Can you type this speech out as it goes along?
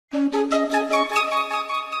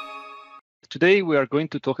today we are going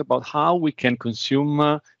to talk about how we can consume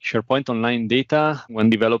SharePoint Online data when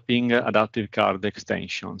developing adaptive card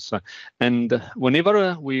extensions. And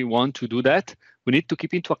whenever we want to do that, we need to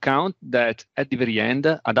keep into account that at the very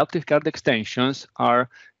end, adaptive card extensions are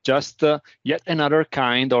just yet another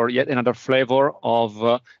kind or yet another flavor of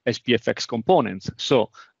SPFx components. So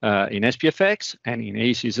in SPFx and in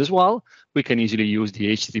ACEs as well, we can easily use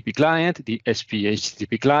the HTTP client, the SP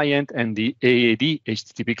HTTP client, and the AAD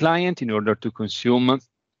HTTP client in order to consume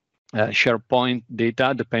SharePoint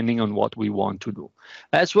data depending on what we want to do.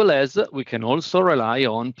 As well as we can also rely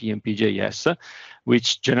on PnPjs,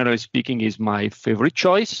 which generally speaking is my favorite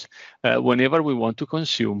choice whenever we want to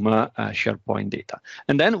consume SharePoint data.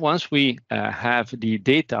 And then once we have the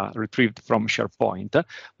data retrieved from SharePoint,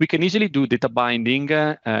 we can easily do data binding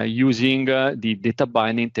using the data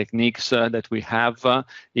binding techniques that we have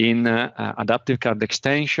in adaptive card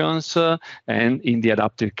extensions and in the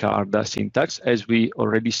adaptive card syntax, as we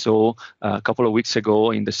already saw a couple of weeks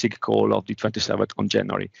ago in the SIG call of the 27th of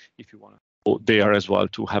January, if you want to go there as well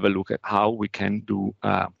to have a look at how we can do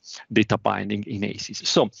data binding in ACEs.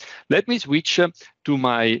 So let me switch to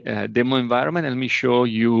my demo environment and let me show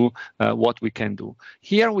you what we can do.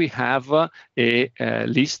 Here we have a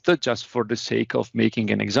list just for the sake of making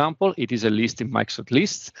an example. It is a list in Microsoft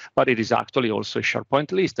Lists, but it is actually also a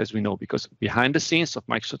SharePoint list, as we know, because behind the scenes of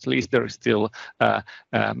Microsoft List, there is still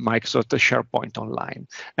Microsoft SharePoint Online.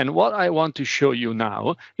 And what I want to show you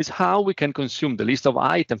now is how we can consume the list of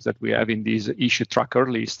items that we have in this issue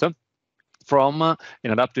tracker list from an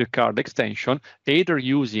adaptive card extension, either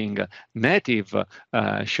using native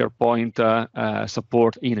SharePoint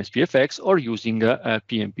support in SPFx or using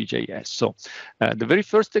PnPjs. So the very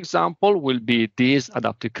first example will be this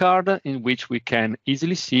adaptive card in which we can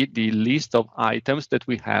easily see the list of items that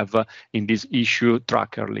we have in this issue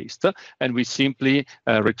tracker list. And we simply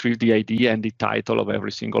retrieve the ID and the title of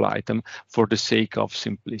every single item for the sake of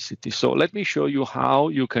simplicity. So let me show you how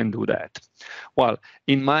you can do that. Well,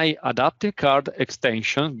 in my adaptive card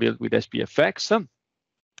extension built with SPFx,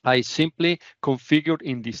 I simply configured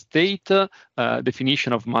in the state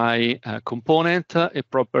definition of my component a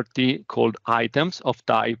property called items of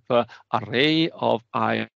type array of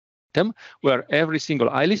item, where every single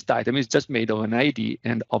iList item is just made of an ID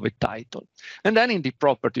and of a title. And then in the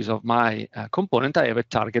properties of my component, I have a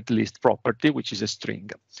target list property, which is a string.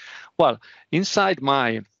 Well, inside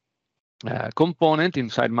my component,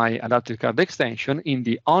 inside my adaptive card extension, in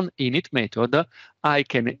the onInit method, I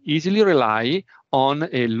can easily rely on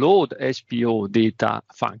a load SPO data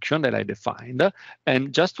function that I defined.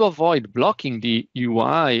 And just to avoid blocking the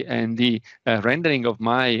UI and the rendering of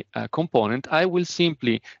my component, I will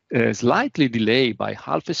simply slightly delay by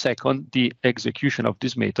half a second the execution of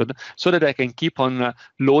this method so that I can keep on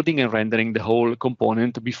loading and rendering the whole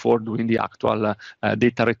component before doing the actual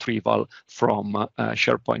data retrieval from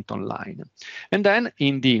SharePoint Online. And then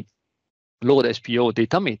in the load SPO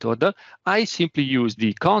data method, I simply use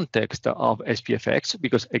the context of SPFx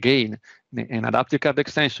because, again, an adaptive card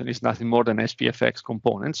extension is nothing more than SPFx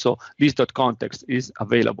component. So list.context is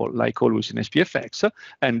available like always in SPFx.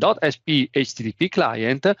 And .sp HTTP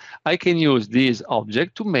client, I can use this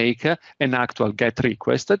object to make an actual GET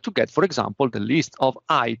request to get, for example, the list of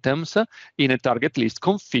items in a target list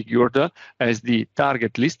configured as the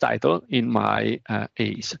target list title in my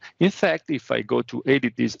ACE. In fact, if I go to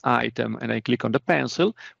edit this item and I click on the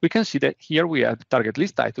pencil, we can see that here we have the target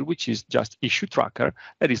list title, which is just issue tracker.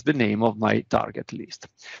 That is the name of my target list.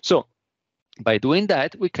 So by doing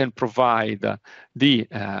that, we can provide the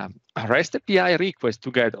REST API request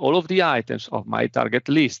to get all of the items of my target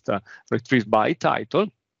list retrieved by title.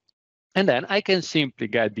 And then I can simply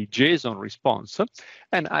get the JSON response,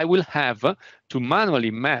 and I will have to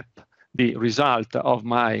manually map the result of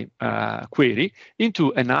my query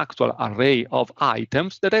into an actual array of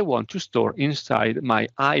items that I want to store inside my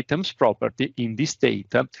items property in the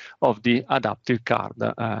state of the adaptive card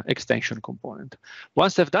extension component.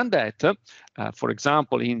 Once I've done that, for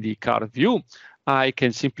example, in the card view, I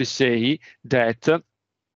can simply say that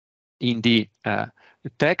in the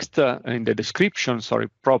text in the description,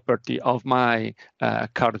 property of my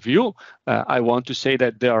card view, I want to say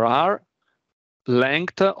that there are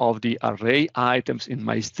length of the array items in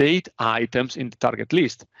my state, items in the target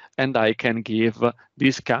list, and I can give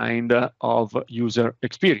this kind of user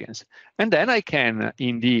experience. And then I can,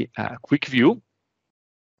 in the quick view,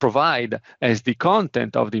 provide as the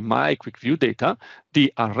content of the My QuickView data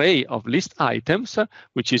the array of list items,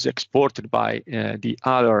 which is exported by the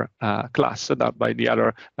other class, by the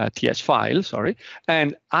other TS file, sorry,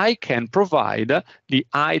 and I can provide the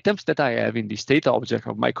items that I have in the state object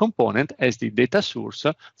of my component as the data source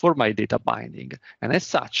for my data binding. And as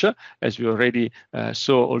such, as we already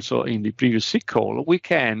saw also in the previous SIG call, we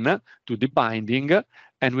can do the binding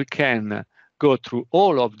and we can go through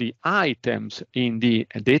all of the items in the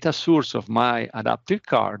data source of my adaptive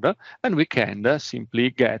card, and we can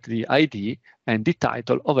simply get the ID and the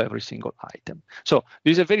title of every single item. So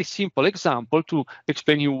this is a very simple example to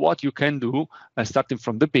explain you what you can do starting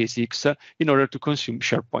from the basics in order to consume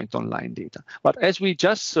SharePoint Online data. But as we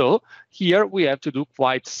just saw, here we have to do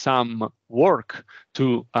quite some work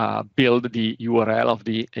to build the URL of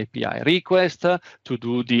the API request, to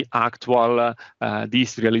do the actual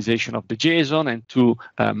deserialization of the JSON, and to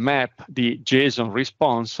map the JSON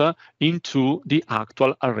response into the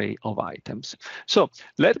actual array of items. So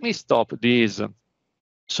let me stop this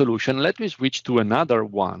solution. Let me switch to another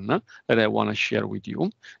one that I want to share with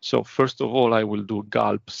you. So first of all, I will do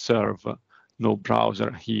gulp serve no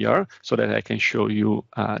browser here so that I can show you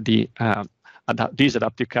this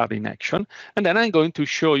adaptive card in action. And then I'm going to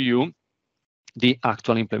show you the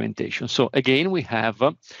actual implementation. So again, we have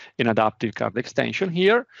an adaptive card extension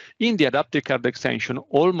here. In the adaptive card extension,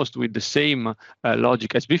 almost with the same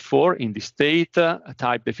logic as before, in the state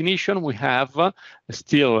type definition, we have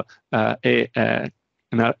still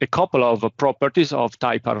a couple of properties of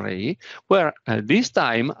type array, where this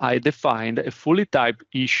time I defined a fully typed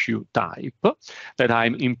issue type that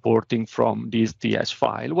I'm importing from this TS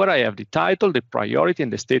file, where I have the title, the priority,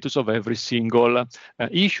 and the status of every single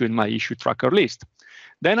issue in my issue tracker list.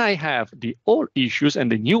 Then I have the all issues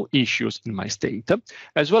and the new issues in my state,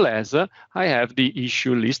 as well as I have the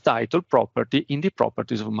issue list title property in the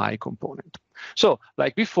properties of my component. So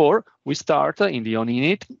like before, we start in the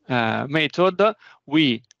onInit method,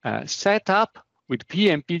 we set up with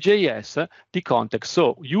PnPjs the context.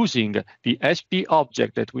 So using the SP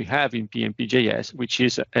object that we have in PnPjs, which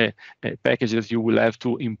is a package that you will have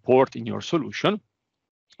to import in your solution,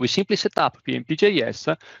 we simply set up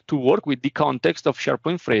PnPjs to work with the context of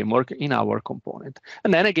SharePoint framework in our component.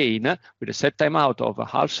 And then again, with a set timeout of a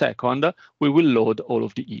half second, we will load all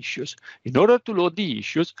of the issues. In order to load the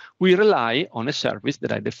issues, we rely on a service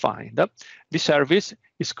that I defined. The service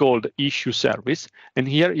is called issue service. And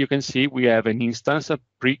here you can see we have an instance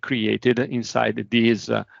pre-created inside this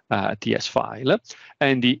TS file.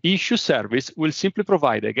 And the issue service will simply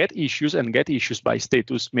provide a get issues and get issues by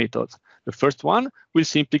status methods. The first one will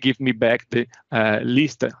simply give me back the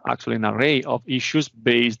list, actually an array of issues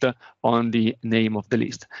based on the name of the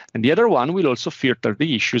list. And the other one will also filter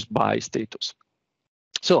the issues by status.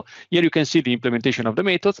 So here you can see the implementation of the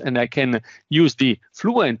methods, and I can use the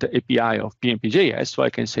Fluent API of PnPjs. So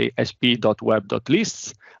I can say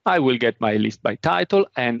sp.web.lists. I will get my list by title,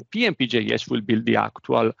 and PnPjs will build the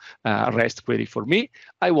actual REST query for me.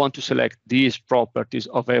 I want to select these properties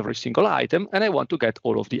of every single item, and I want to get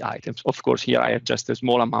all of the items. Of course, here I have just a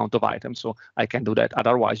small amount of items, so I can do that.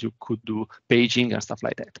 Otherwise, you could do paging and stuff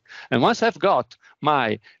like that. And once I've got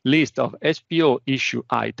my list of SPO issue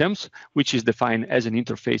items, which is defined as an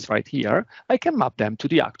interface right here, I can map them to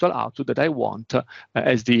the actual output that I want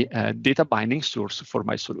as the data binding source for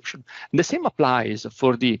my solution. And the same applies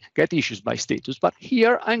for the get issues by status, but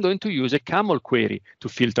here I'm going to use a camel query to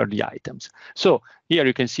filter the items. So here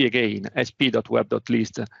you can see again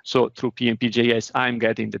sp.web.list. So through PnPjs, I'm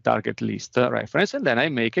getting the target list reference, and then I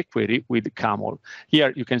make a query with camel.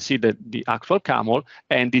 Here you can see the actual camel,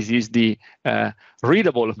 and this is the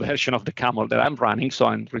readable version of the camel that I'm running. So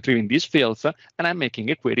I'm retrieving these fields, and I'm making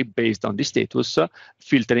a query based on the status,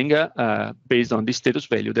 filtering based on the status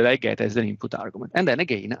value that I get as an input argument. And then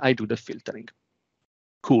again, I do the filtering.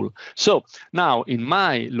 Cool. So now in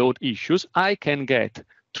my load issues, I can get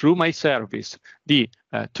through my service the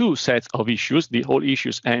two sets of issues, the whole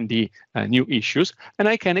issues and the new issues, and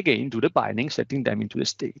I can again do the binding, setting them into the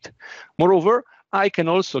state. Moreover, I can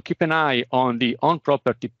also keep an eye on the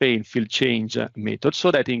onProperty pane field change method,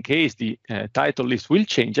 so that in case the title list will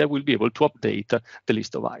change, I will be able to update the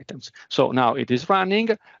list of items. So now it is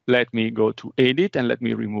running. Let me go to edit and let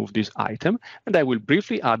me remove this item, and I will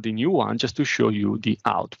briefly add the new one just to show you the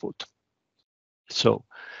output. So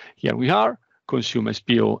here we are. Consume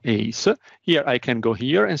SPO ACE. Here I can go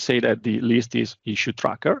here and say that the list is issue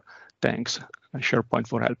tracker. Thanks, SharePoint,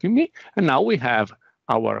 for helping me. And now we have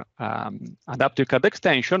our adaptive card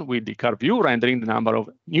extension with the card view rendering the number of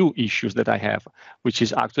new issues that I have, which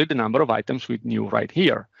is actually the number of items with new right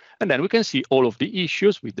here. And then we can see all of the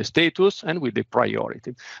issues with the status and with the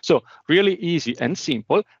priority. So really easy and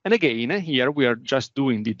simple. And again, here we are just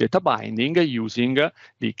doing the data binding using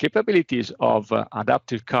the capabilities of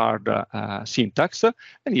adaptive card syntax.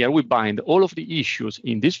 And here we bind all of the issues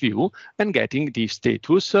in this view and getting the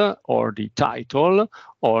status or the title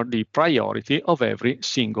or the priority of every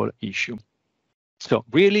single issue. So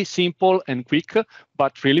really simple and quick,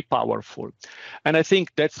 but really powerful. And I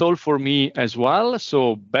think that's all for me as well.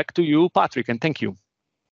 So back to you, Patrick, and thank you.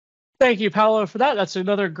 Thank you, Paolo, for that. That's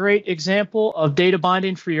another great example of data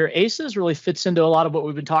binding for your ACEs. Really fits into a lot of what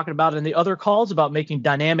we've been talking about in the other calls about making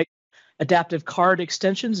dynamic adaptive card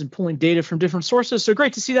extensions and pulling data from different sources. So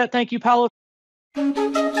great to see that. Thank you, Paolo.